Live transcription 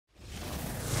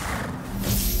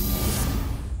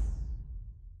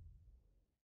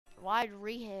Why'd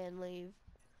Rehan leave?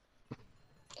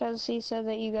 Because he said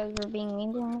that you guys were being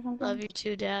mean to him or something. Love you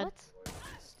too, Dad. What?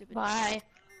 Stupid. Bye.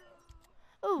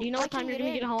 Oh, Do you know what time you're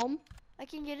gonna get home? I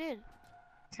can get in.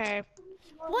 Okay.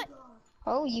 What?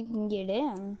 Oh, you can get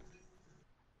in.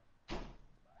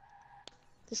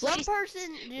 One person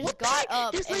just got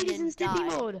up This and lady's then in stiffy died.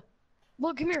 mode.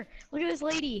 Look, come here. Look at this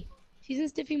lady. She's in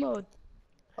stiffy mode.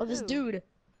 Oh, this Who? dude. I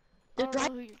The don't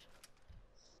know who you're...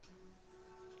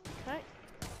 Can I...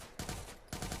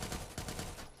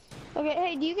 Okay,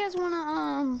 hey, do you guys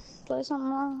wanna play something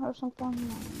more or something?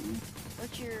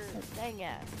 What's your thing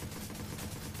at?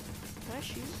 Can I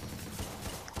shoot?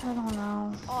 I don't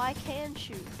know. Oh, I can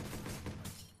shoot.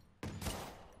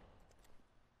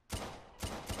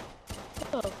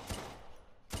 Oh.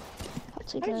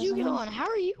 How did you get on? How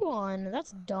are you on?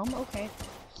 That's dumb. Okay.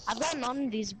 I've gotten on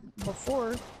these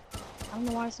before. I don't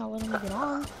know why it's not letting me get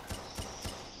on.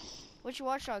 What's your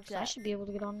watchdogs I at? should be able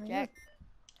to get on right Jack.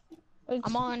 It's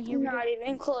I'm on. Here we go. not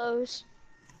even close.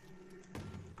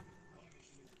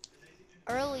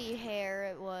 Early hair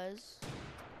it was.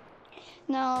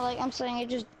 No, like I'm saying,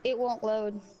 it won't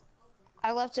load.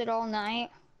 I left it all night.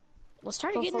 Let's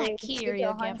try to get in that key area,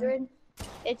 area, Gavin.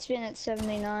 It's been at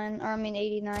 79, or I mean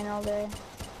 89 all day.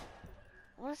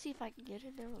 I want to see if I can get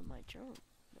in there with my drone.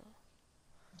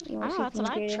 You I wanna know, see that's if what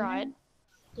you can I get in tried. there?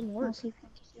 Didn't You work. wanna see if you can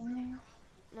get in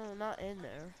there? No, not in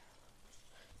there.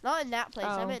 Not in that place.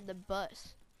 I Oh. meant the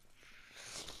bus.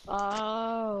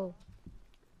 Oh.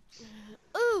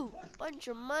 Ooh, bunch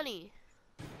of money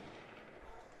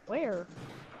Where?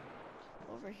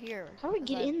 over here. How do we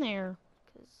get in there?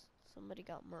 Because somebody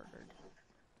got murdered.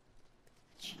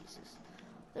 Jesus.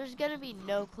 There's gonna be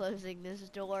no closing this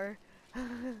door.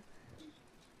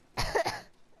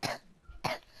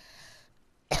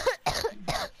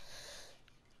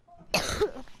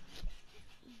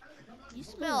 You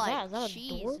smell What is that? like Is that a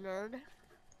cheese, door? nerd.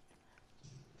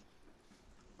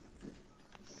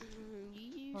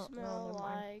 You Oh, no, smell never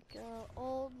mind. like an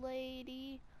old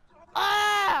lady.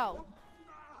 Ow!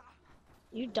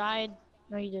 You died.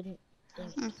 No, you didn't.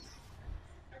 You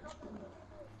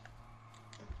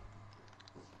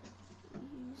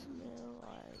smell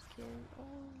like an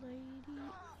old lady.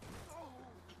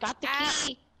 Got the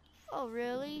key. Oh,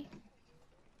 really?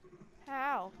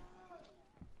 How?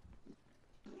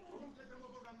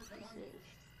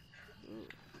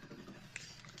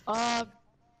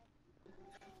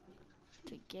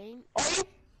 To gain?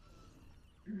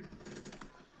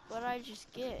 What'd I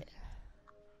just get?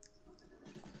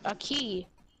 A key.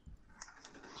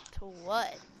 To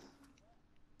what?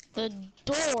 The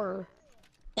door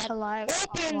that Alive.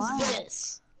 opens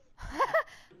this.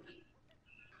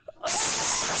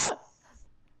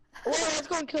 Well, let's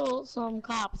go and kill some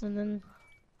cops and then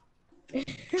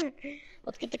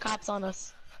let's get the cops on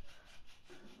us.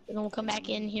 And then we'll come back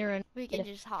in here and We can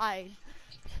just hide.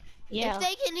 yeah, If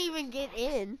they can even get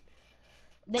in.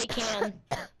 they can.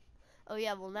 Oh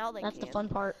yeah, well now they That's can. the fun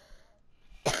part.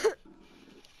 I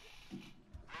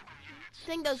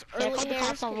think those Yeah, early call the hairs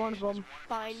cops on can one of them.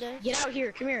 find us. Get out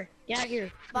here, come here. Get out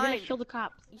here. We're gonna Fine. kill the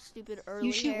cops. You stupid early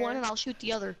You shoot hair. one and I'll shoot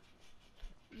the other.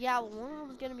 Yeah, well, one of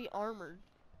them's gonna be armored.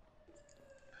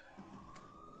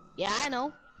 Yeah, I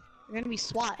know. You're gonna be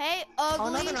SWAT. Hey, ugly.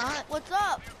 Oh, no, they're not. What's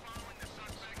up?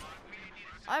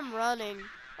 I'm running.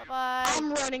 Bye bye.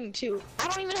 I'm running too. I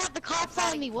don't even have the cops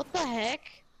on me. What the heck?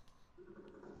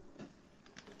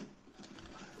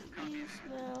 You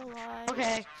smell like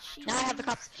Okay, cheese. now I have the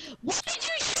cops. Why did you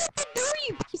shoot the door,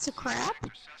 you piece of crap?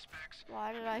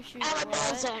 Why did I shoot Alan what?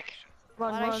 Balzac.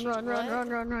 Run, Why'd I run, shoot run, run, what? run,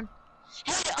 run, run.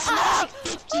 Hey, Ah! like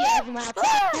 50 of them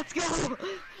outside. Let's go.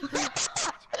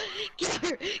 Get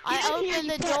here. Get I in here, opened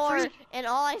you the fat door freak. and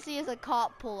all I see is a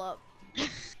cop pull up.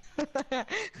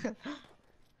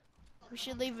 We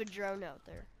should leave a drone out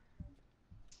there.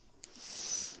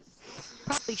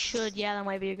 Probably should. Yeah, that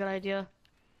might be a good idea.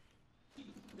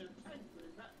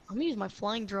 I'm gonna use my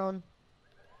flying drone.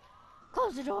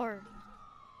 Close the door.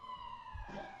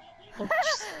 Oh,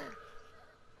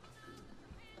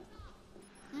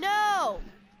 No,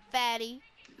 fatty.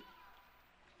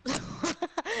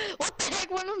 what the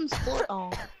heck? One of them explode.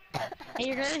 Oh. Hey,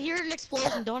 you're gonna hear an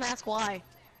explosion. Don't ask why.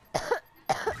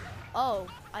 Oh,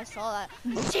 I saw that.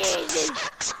 Jesus.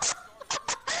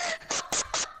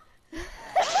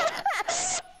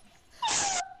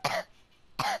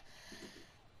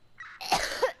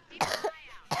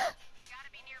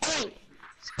 Hey,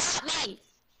 spot me.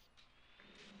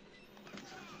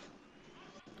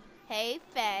 Hey,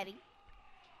 fatty.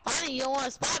 Funny, you don't want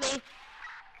to spot me.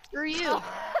 Screw you. All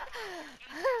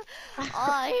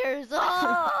I hear is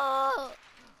oh.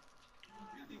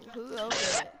 Who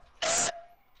opened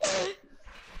it?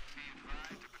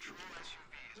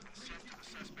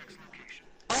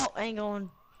 I ain't going.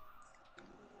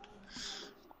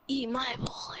 Eat my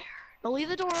ball hair. No, leave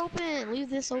the door open. Leave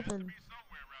this open.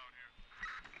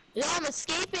 Yo, I'm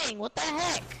escaping. What the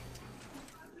heck?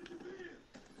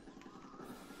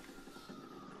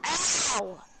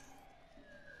 Ow!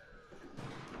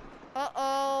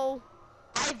 Uh-oh.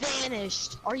 I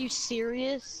vanished. Are you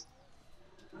serious?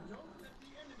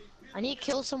 I need to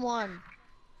kill someone.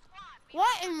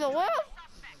 What in the world?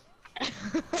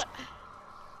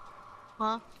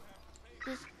 Huh?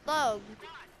 This thug.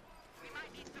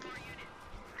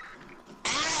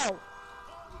 Ow!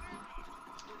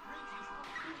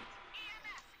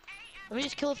 Let me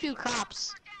just kill a few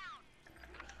cops.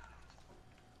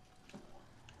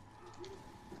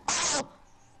 Oh!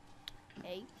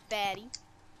 Hey, fatty.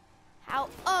 How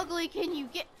ugly can you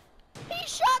get? He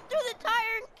shot through the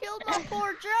tire and killed my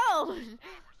poor drone.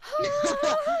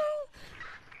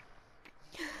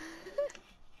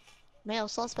 Male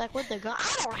suspect with the gun.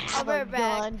 I don't I'll have be a right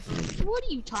back. gun. What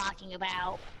are you talking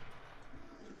about?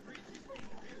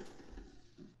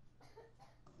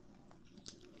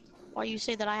 Why you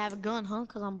say that I have a gun, huh?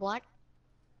 Cause I'm black?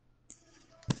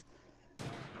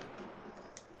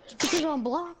 Because I'm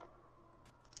black.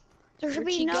 There should Where'd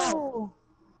be she no. go?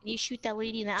 You shoot that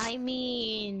lady in the eye. I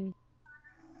mean,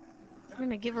 I'm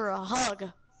gonna give her a hug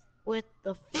with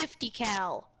the 50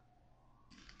 cal.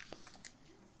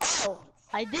 Oh,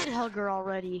 I did hug her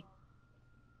already.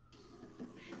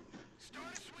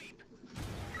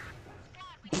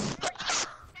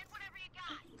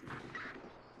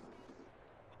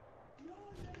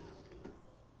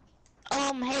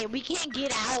 Hey, we can't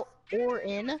get out or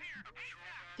in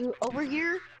through over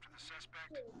here.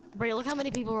 Bray, look how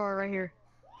many people are right here.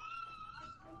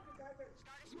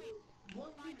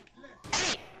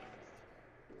 Hey!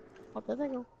 What did they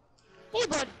go? Hey,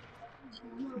 bud.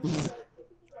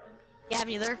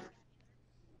 Gavin, you there?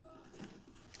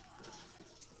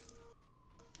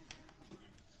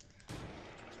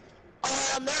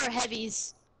 There are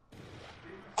heavies.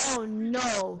 Oh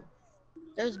no.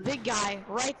 There's a big guy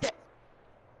right there.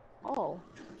 Oh.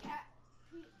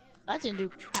 That didn't do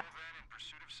crap.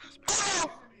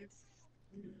 Oh!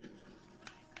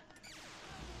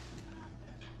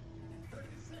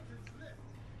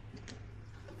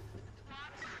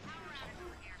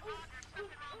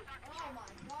 Oh my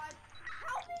god.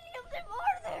 How many of them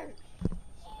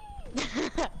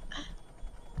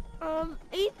are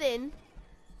there? Ethan.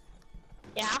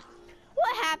 Yeah?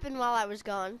 What happened while I was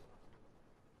gone?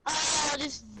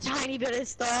 Just a tiny bit of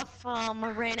stuff. I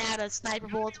ran out of sniper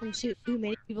bullets from shooting too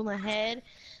many people in the head.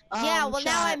 Yeah, well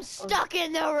now I'm shot- stuck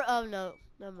in the. Oh no,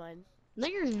 never mind. No,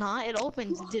 you're not. It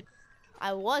opens.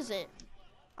 I wasn't.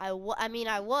 I mean,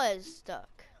 I was stuck.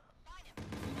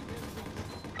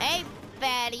 Hey,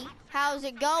 fatty, how's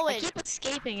it I going? keep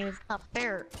escaping and it's not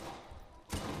fair.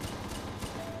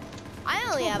 I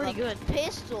only have pretty a good.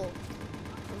 pistol.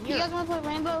 And You you're guys want to play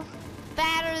Rainbow?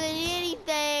 fatter than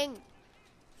anything.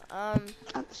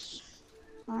 That's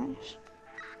nice.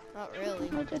 Not really.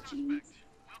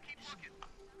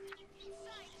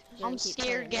 I'm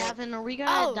scared, Gavin. Are we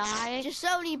gonna Oh, die?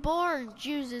 Jasoni Bourne,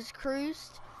 Jesus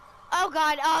Christ. Oh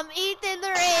God, Ethan,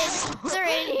 they're in. They're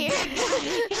in here.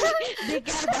 Big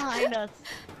guy behind us.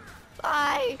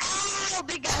 Bye. Oh,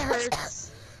 big guy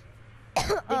hurts. Big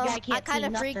guy can't I kind see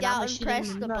of nothing. freaked I'm out gonna and shoot him in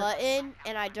pressed the the nuts. button,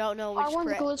 and I don't know which I once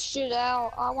press. glitched it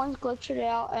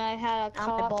out. And I had a I'm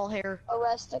my cop. ball hair.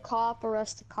 Arrest a cop.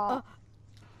 Arrest a cop.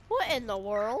 What in the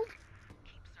world?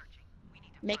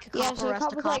 Make a Yeah, cop so the arrest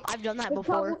cop a was cop. like- I've done that The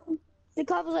before. the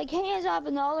cop was like, hands up,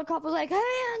 and the other cop was like,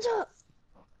 hands up.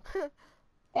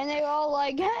 And they were all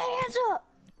like, hands up.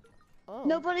 Oh.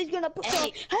 Nobody's gonna put their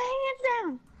Hey. hands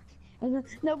down. And then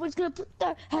nobody's gonna put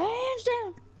their hands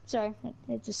down. Sorry,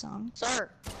 it's a song. Sir.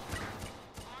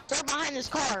 Sir, behind this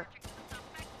car.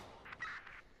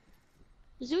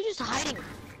 Is he just hiding?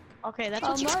 Okay, that's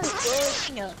what you get for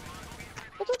hiding.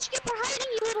 That's what you get for hiding,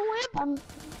 you little wimp.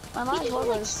 I might You as well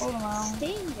like just hold them out.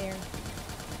 staying there.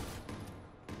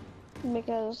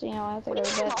 Because, you know, I have to go What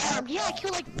to do you mean bed. I'm armed? Yeah, I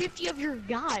killed like 50 of your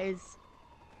guys.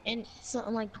 And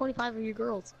something like 25 of your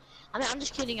girls. I mean, I'm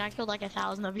just kidding. I killed like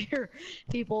 1,000 of your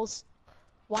peoples.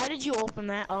 Why did you open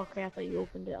that? Okay, I thought you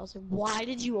opened it. I was like, why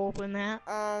did you open that?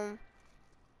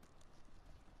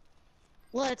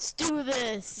 Let's do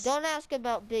this. Don't ask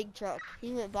about Big Truck.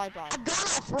 He went bye-bye. I got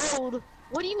off-road.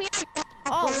 What do you mean I got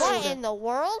Oh, off-road? what in the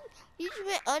world? He just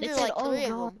went They under said, like oh 3 of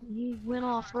god, them. he went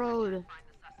off-road.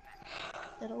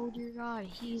 Said, oh dear god,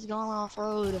 he's gone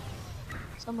off-road.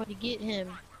 Somebody get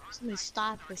him. Somebody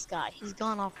stop this guy. He's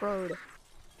gone off-road.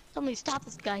 Somebody stop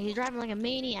this guy. He's driving like a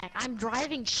maniac. I'm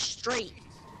driving straight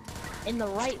in the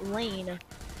right lane.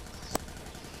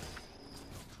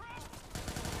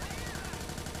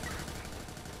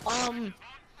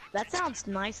 That sounds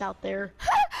nice out there.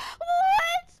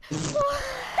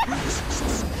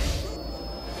 What?